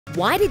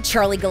Why did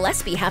Charlie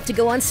Gillespie have to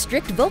go on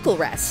strict vocal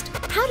rest?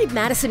 How did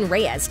Madison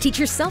Reyes teach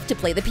herself to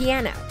play the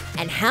piano?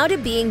 And how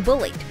did being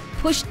bullied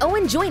push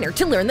Owen Joyner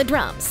to learn the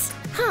drums?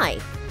 Hi,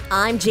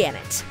 I'm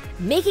Janet.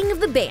 Making of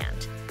the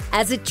band.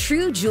 As a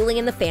true Julie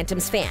and the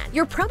Phantoms fan,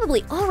 you're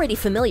probably already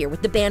familiar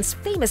with the band's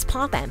famous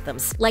pop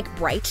anthems like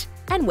Bright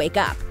and Wake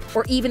Up,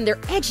 or even their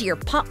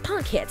edgier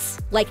pop-punk hits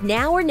like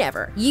Now or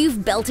Never.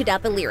 You've belted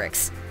out the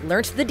lyrics,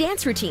 learnt the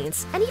dance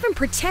routines, and even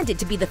pretended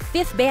to be the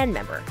fifth band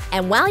member.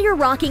 And while you're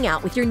rocking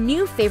out with your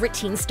new favorite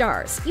teen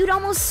stars, you'd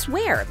almost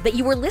swear that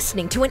you were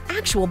listening to an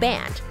actual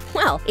band.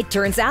 Well, it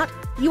turns out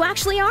you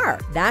actually are.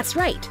 That's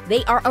right,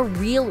 they are a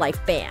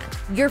real-life band.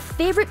 Your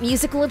favorite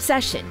musical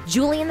obsession,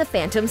 Julie and the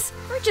Phantoms,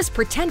 aren't just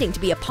pretending to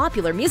be a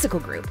popular musical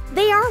group.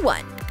 They are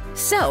one.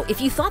 So, if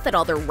you thought that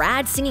all their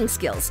rad singing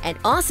skills and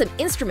awesome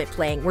instrument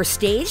playing were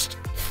staged,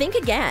 think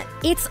again.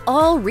 It's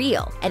all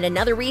real, and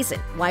another reason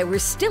why we're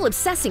still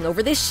obsessing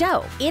over this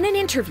show. In an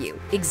interview,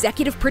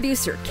 executive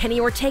producer Kenny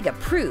Ortega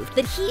proved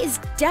that he is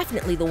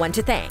definitely the one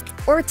to thank.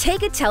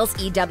 Ortega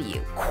tells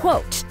EW,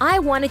 quote, "I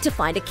wanted to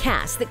find a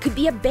cast that could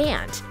be a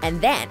band, and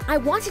then I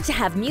wanted to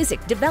have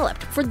music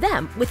developed for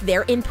them with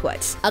their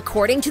input."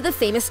 According to the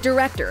famous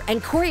director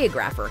and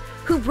choreographer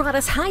who brought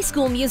us High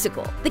School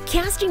Musical, the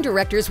casting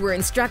directors were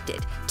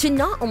instructed to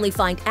not only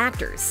find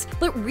actors,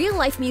 but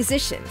real-life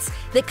musicians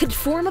that could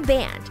form a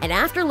band. And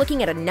after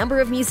looking at a number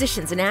of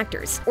musicians and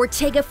actors,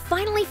 Ortega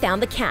finally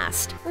found the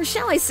cast, or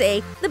shall I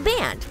say, the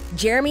band.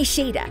 Jeremy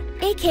Shada,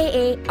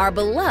 aka our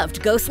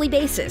beloved ghostly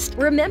bassist,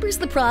 remembers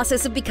the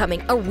process of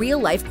becoming a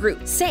real-life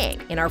group,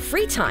 saying, "In our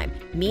free time,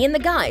 me and the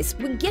guys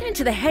would get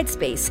into the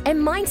headspace and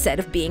mindset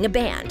of being a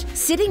band."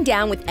 Sitting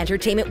down with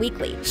Entertainment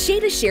Weekly,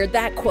 Shada shared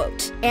that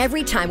quote,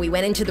 "Every time we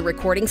went into the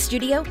recording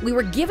studio, we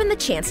were given the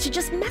chance to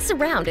just mess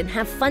around and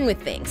have fun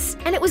with things.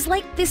 And it was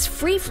like this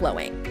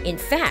free-flowing. In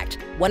fact,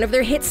 one of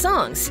their hit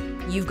songs,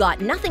 You've Got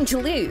Nothing to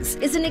Lose,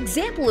 is an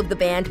example of the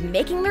band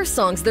making their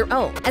songs their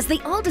own, as they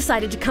all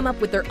decided to come up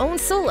with their own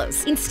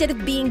solos instead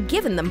of being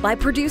given them by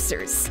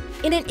producers."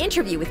 In an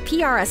interview with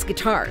PRS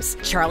Guitars,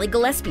 Charlie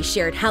Gillespie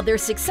shared how their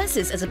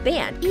successes as a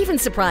band even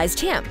surprised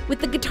him, with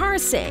the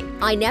guitarist saying,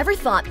 "I never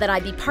thought that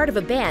I'd be part of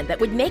a band that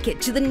would make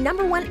it to the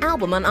 #1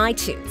 album on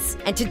iTunes.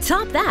 And to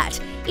top that,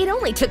 it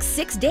only took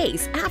 6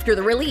 days after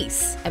the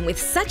release. And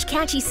with such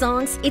catchy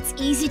songs, it's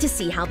easy to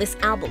see how this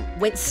album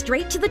went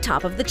straight to the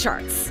top of the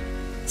charts."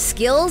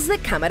 Skills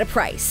that come at a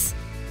price.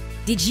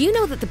 Did you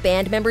know that the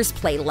band members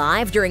play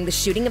live during the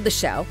shooting of the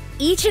show?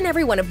 Each and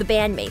every one of the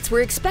bandmates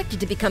were expected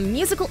to become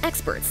musical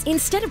experts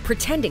instead of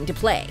pretending to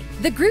play.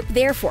 The group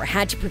therefore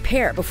had to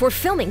prepare before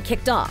filming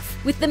kicked off,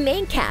 with the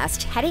main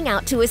cast heading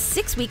out to a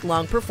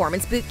 6-week-long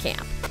performance boot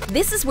camp.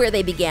 This is where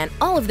they began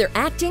all of their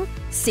acting,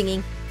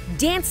 singing,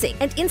 dancing,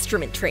 and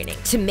instrument training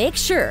to make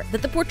sure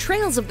that the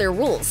portrayals of their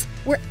roles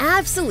were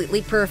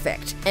absolutely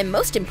perfect, and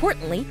most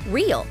importantly,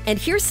 real. And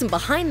here's some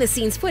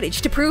behind-the-scenes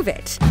footage to prove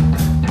it.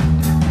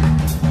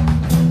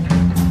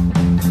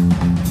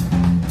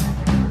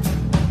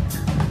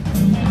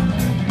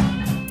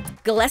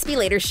 Gillespie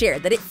later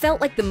shared that it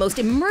felt like the most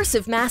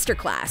immersive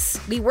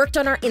masterclass. "We worked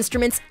on our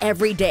instruments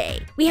every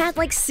day. We had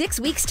like 6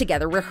 weeks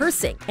together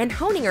rehearsing and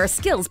honing our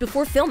skills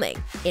before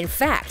filming. In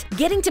fact,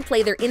 getting to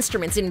play their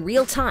instruments in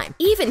real time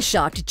even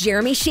shocked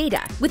Jeremy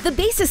Shada, with the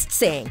bassist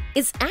saying,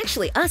 'It's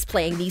actually us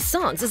playing these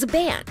songs as a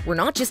band. We're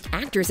not just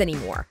actors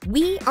anymore.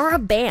 We are a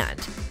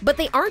band.' But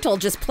they aren't all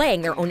just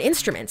playing their own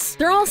instruments.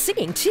 They're all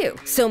singing too,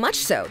 so much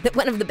so that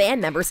one of the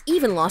band members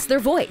even lost their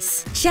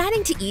voice."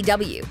 Chatting to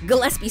EW,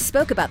 Gillespie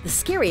spoke about the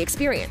scary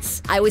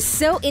experience. "I was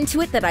so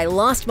into it that I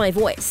lost my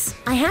voice.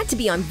 I had to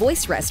be on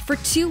voice rest for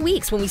 2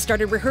 weeks when we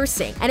started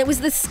rehearsing, and it was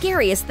the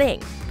scariest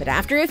thing. But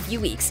after a few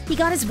weeks, he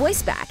got his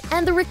voice back,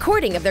 and the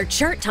recording of their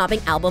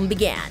chart-topping album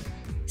began."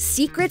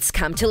 Secrets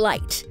come to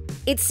light.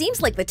 It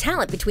seems like the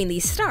talent between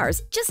these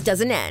stars just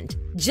doesn't end.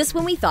 Just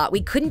when we thought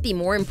we couldn't be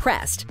more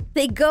impressed,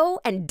 they go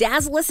and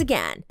dazzle us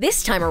again,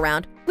 this time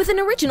around with an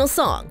original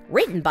song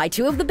written by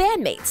 2 of the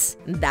bandmates.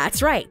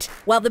 That's right,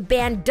 while the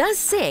band does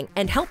sing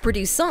and help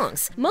produce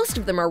songs, most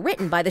of them are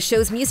written by the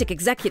show's music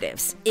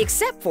executives,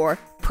 except for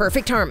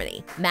Perfect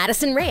Harmony.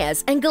 Madison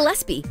Reyes and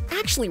Gillespie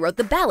actually wrote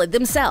the ballad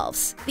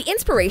themselves. The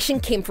inspiration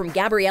came from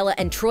Gabriella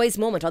and Troy's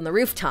moment on the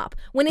rooftop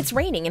when it's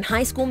raining in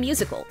High School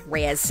Musical.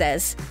 Reyes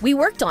says, "We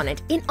worked on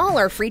it in all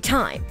our free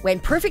time. When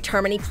Perfect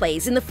Harmony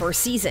plays in the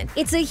first season,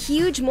 it's a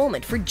huge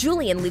moment for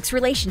Julie and Luke's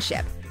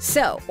relationship.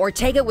 So,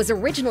 Ortega was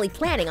originally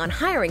planning on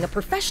hiring a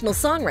professional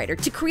songwriter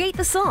to create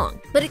the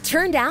song, but it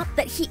turned out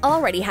that he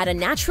already had a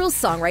natural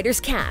songwriter's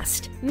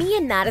cast. Me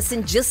and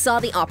Madison just saw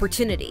the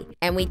opportunity,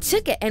 and we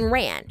took it and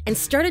ran and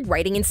started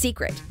writing in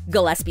secret,"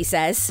 Gillespie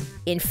says.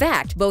 In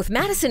fact, both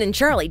Madison and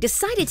Charlie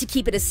decided to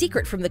keep it a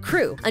secret from the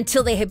crew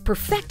until they had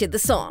perfected the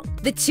song.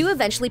 The two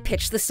eventually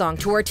pitched the song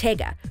to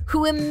Ortega,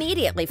 who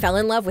immediately fell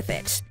in love with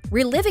it.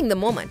 Reliving the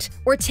moment,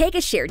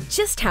 Ortega shared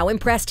just how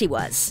impressed he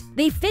was.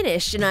 "They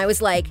finished and I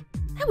was like,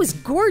 that was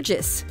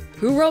gorgeous.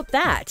 Who wrote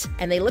that?"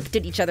 And they looked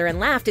at each other and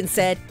laughed and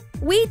said,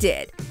 "We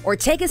did."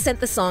 Ortega sent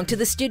the song to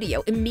the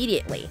studio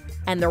immediately,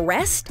 and the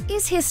rest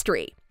is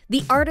history.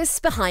 The artists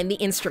behind the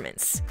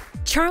instruments.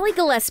 Charlie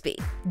Gillespie.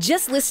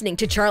 Just listening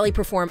to Charlie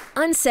perform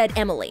Unsaid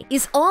Emily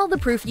is all the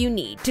proof you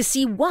need to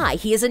see why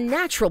he is a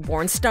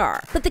natural-born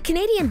star. But the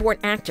Canadian-born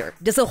actor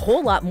does a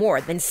whole lot more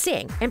than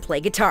sing and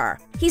play guitar.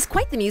 He's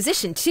quite the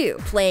musician too,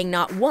 playing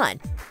not one,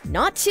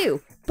 not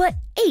two, but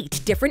 8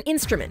 different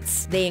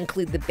instruments. They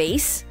include the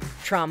bass,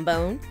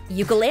 trombone,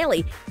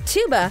 ukulele,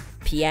 tuba,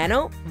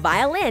 piano,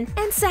 violin,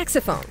 and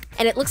saxophone.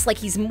 And it looks like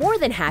he's more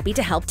than happy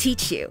to help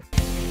teach you.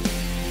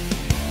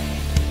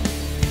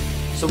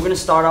 So we're gonna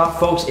start off,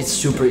 folks, it's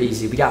super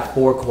easy. We got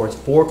 4 chords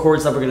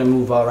that we're gonna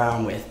move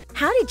around with.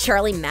 How did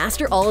Charlie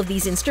master all of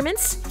these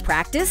instruments?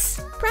 Practice,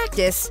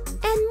 practice,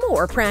 and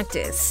more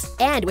practice.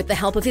 And with the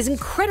help of his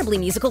incredibly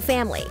musical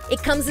family,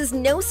 it comes as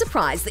no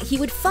surprise that he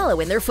would follow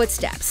in their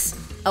footsteps.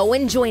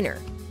 Owen Joyner.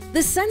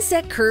 The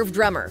Sunset Curve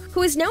drummer,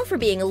 who is known for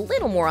being a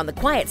little more on the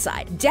quiet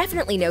side,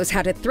 definitely knows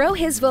how to throw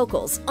his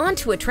vocals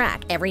onto a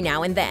track every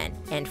now and then,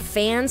 and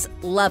fans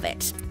love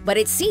it. But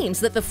it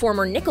seems that the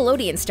former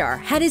Nickelodeon star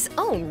had his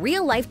own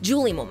real-life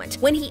Julie moment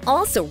when he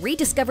also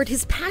rediscovered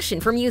his passion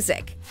for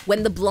music.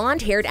 When the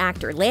blonde-haired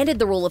actor landed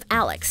the role of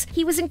Alex,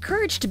 he was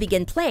encouraged to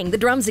begin playing the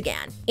drums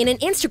again. In an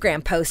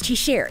Instagram post he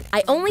shared,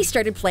 "I only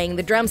started playing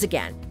the drums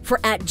again for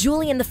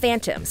 @Julie and the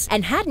Phantoms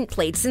and hadn't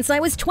played since I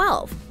was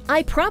 12.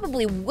 I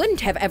probably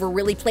wouldn't have ever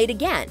really played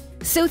again.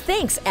 So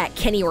thanks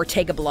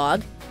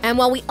 @KennyOrtegaBlog." And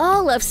while we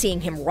all love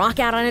seeing him rock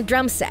out on a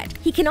drum set,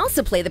 he can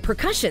also play the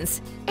percussions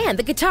and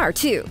the guitar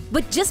too.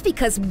 But just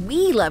because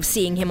we love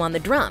seeing him on the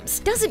drums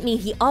doesn't mean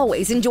he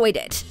always enjoyed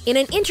it. In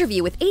an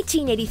interview with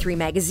 1883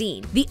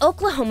 magazine, the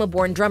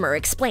Oklahoma-born drummer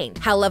explained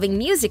how loving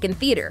music and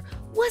theater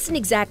wasn't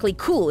exactly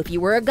cool if you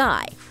were a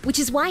guy, which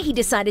is why he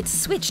decided to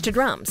switch to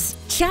drums.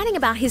 Chatting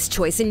about his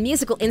choice in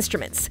musical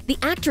instruments, the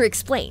actor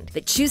explained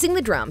that choosing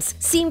the drums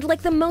seemed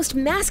like the most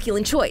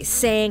masculine choice,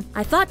 saying,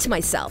 "I thought to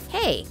myself,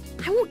 hey,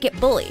 I won't get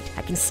bullied.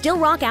 I can still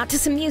rock out to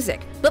some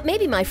music, but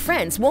maybe my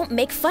friends won't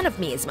make fun of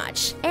me as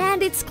much."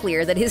 And it's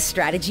clear that his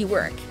strategy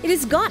worked. It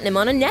has gotten him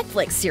on a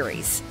Netflix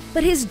series.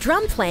 But his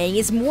drum playing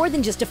is more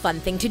than just a fun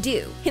thing to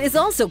do. It is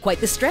also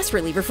quite the stress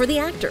reliever for the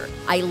actor.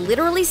 "I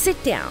literally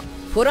sit down,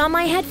 put on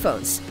my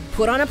headphones,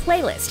 put on a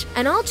playlist,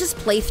 and I'll just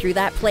play through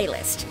that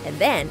playlist. And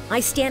then I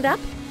stand up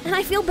and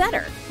I feel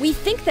better." We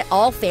think that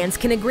all fans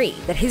can agree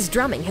that his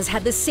drumming has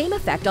had the same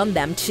effect on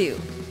them too.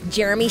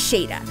 Jeremy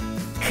Shada.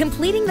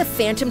 Completing the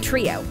Phantom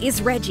Trio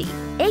is Reggie,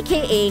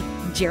 aka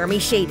Jeremy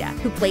Shada,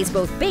 who plays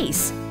both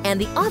bass and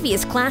the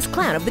obvious class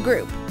clown of the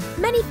group.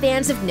 Many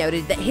fans have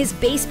noted that his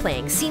bass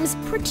playing seems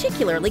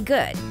particularly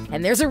good,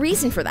 and there's a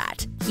reason for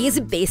that. He is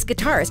a bass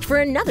guitarist for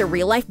another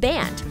real-life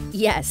band.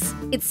 Yes,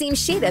 it seems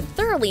Shada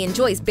thoroughly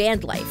enjoys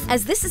band life,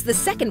 as this is the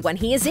second one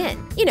he is in.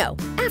 You know,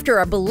 after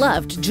our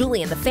beloved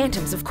Julie and the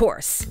Phantoms, of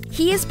course.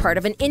 He is part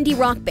of an indie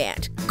rock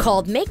band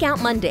called Make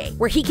Out Monday,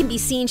 where he can be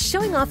seen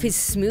showing off his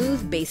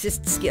smooth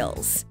bassist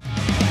skills.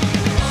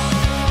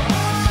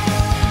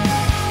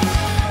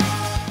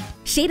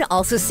 Shada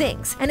also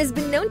sings and has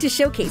been known to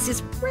showcase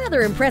his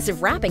rather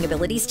impressive rapping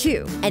abilities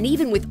too. And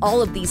even with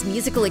all of these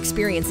musical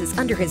experiences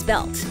under his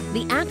belt,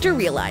 the actor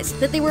realized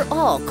that they were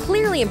all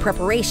clearly in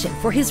preparation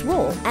for his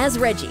role as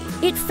Reggie.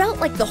 It felt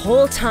like the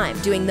whole time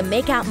doing the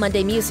Make Out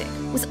Monday music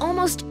was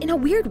almost, in a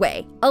weird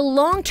way, a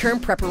long-term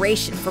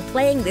preparation for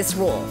playing this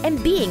role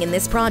and being in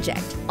this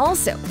project.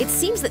 Also, it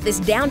seems that this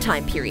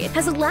downtime period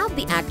has allowed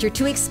the actor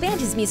to expand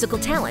his musical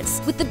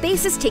talents, with the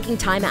bassist taking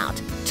time out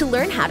to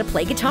learn how to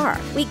play guitar.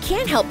 We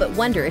can't help but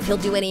wonder if he'll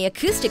do any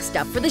acoustic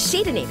stuff for the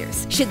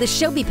Shadanators, should the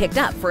show be picked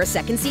up for a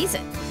second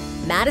season.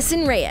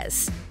 Madison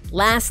Reyes.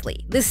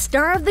 Lastly, the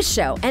star of the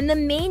show and the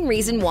main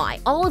reason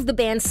why all of the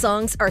band's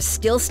songs are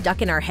still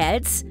stuck in our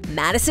heads,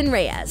 Madison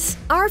Reyes.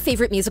 Our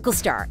favorite musical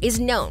star is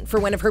known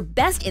for one of her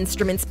best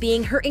instruments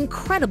being her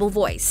incredible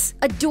voice.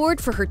 Adored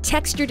for her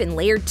textured and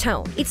layered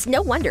tone, it's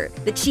no wonder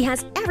that she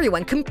has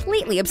everyone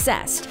completely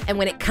obsessed. And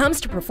when it comes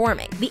to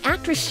performing, the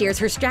actress shares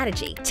her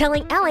strategy,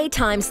 telling LA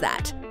Times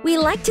that, "We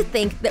like to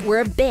think that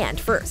we're a band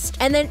first,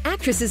 and then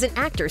actresses and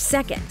actors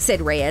second," said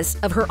Reyes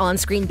of her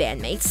on-screen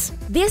bandmates.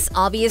 This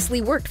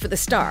obviously worked for the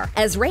star,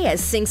 as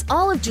Reyes sings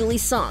all of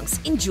Julie's songs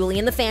in Julie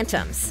and the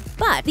Phantoms.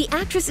 But the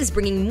actress is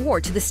bringing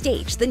more to the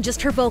stage than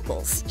just her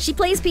vocals. She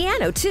plays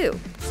piano too.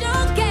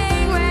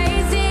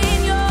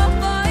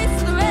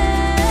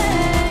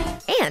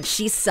 And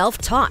she's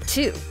self-taught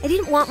too. "I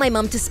didn't want my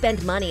mom to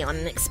spend money on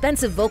an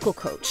expensive vocal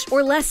coach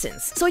or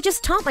lessons, so I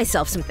just taught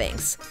myself some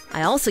things.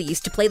 I also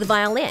used to play the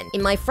violin.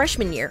 In my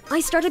freshman year, I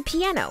started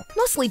piano,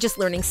 mostly just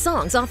learning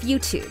songs off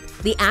YouTube."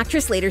 The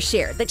actress later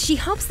shared that she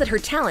hopes that her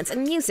talents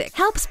and music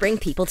helps bring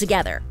people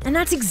together. And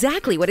that's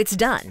exactly what it's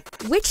done.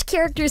 Which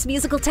character's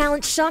musical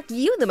talent shocked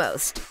you the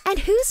most? And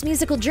whose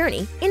musical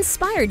journey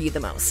inspired you the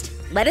most?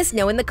 Let us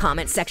know in the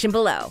comments section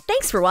below.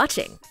 Thanks for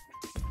watching.